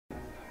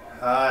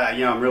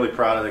I'm really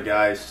proud of the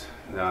guys.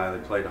 They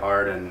played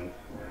hard, and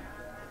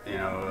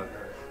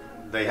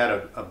they had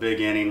a big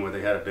inning where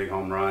they had a big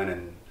home run,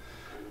 and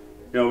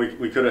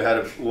we could have had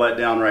a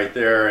letdown right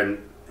there, and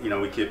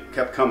we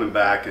kept coming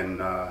back,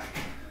 and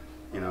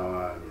it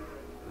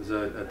was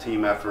a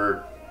team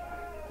effort,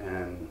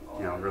 and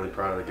really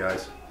proud of the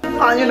guys.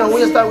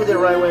 We start with the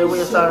right way. We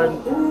start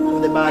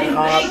with the back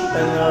hop,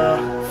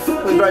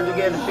 and we try to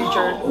get the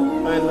pitcher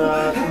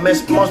and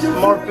miss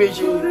more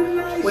pitching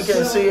we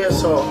can see it,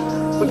 so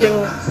we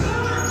can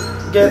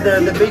get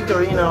the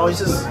victory. It's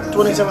just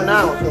 27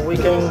 outs, so we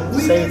can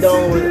stay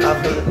done with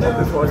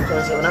before the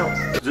 27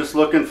 outs. Just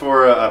looking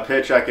for a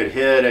pitch I could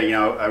hit.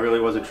 I really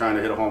wasn't trying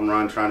to hit a home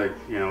run.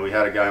 We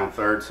had a guy on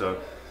third, so I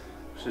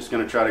was just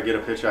going to try to get a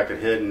pitch I could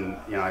hit, and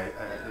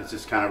it's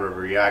just kind of a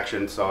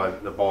reaction. Saw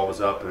the ball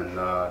was up, and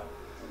I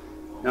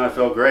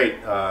felt great.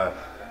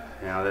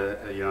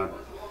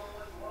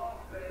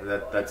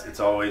 It's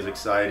always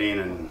exciting,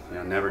 and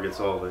never gets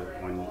old.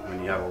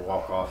 When you have a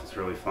walk-off, it's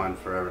really fun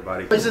for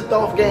everybody. It's a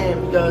tough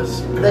game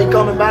because they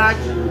coming back.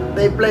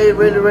 They play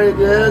really, really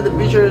good. The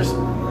pitchers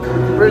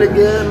really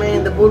good.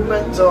 The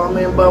bullpen. So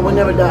but we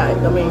never die.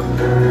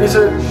 It's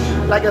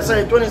like I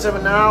said,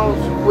 27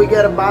 outs. We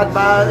get a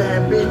bat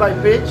and pitch by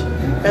pitch,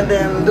 and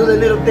then do the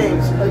little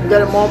things like get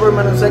them over in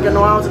the second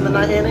outs in the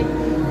ninth inning.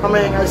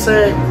 I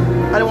say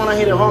I don't want to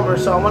hit a homer,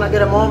 so I want to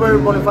get him over.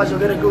 Bonifacio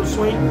get a good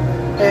swing,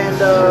 and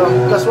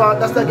that's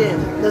the game.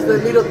 That's the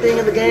little thing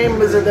in the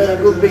game. Is it a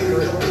good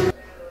victory?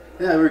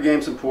 Yeah, every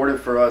game's important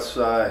for us.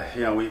 We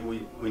got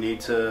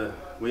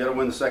to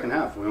win the second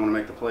half. We want to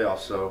make the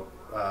playoffs. So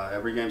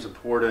every game's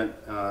important.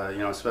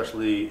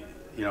 Especially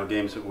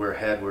games that we're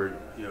ahead.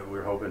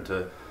 We're hoping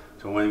to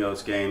win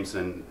those games,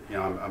 and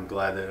I'm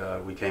glad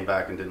that we came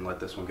back and didn't let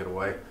this one get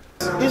away.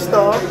 It's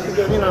tough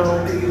because we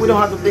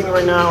don't have to think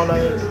right now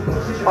like,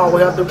 oh,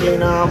 we have to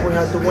clean up, we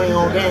have to win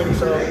all games.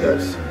 So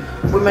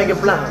we make a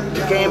plan,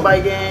 game by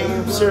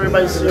game, series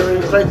by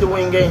series, try to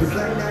win games.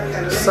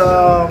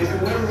 So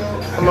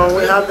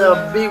we have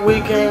the big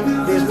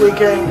weekend this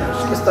weekend,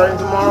 starting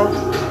tomorrow.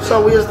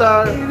 So we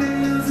start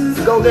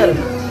go get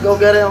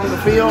it on the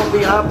field, be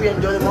happy,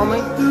 enjoy the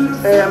moment,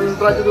 and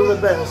try to do the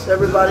best.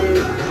 Everybody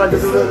try to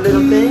do the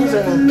little things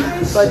and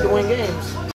try to win games.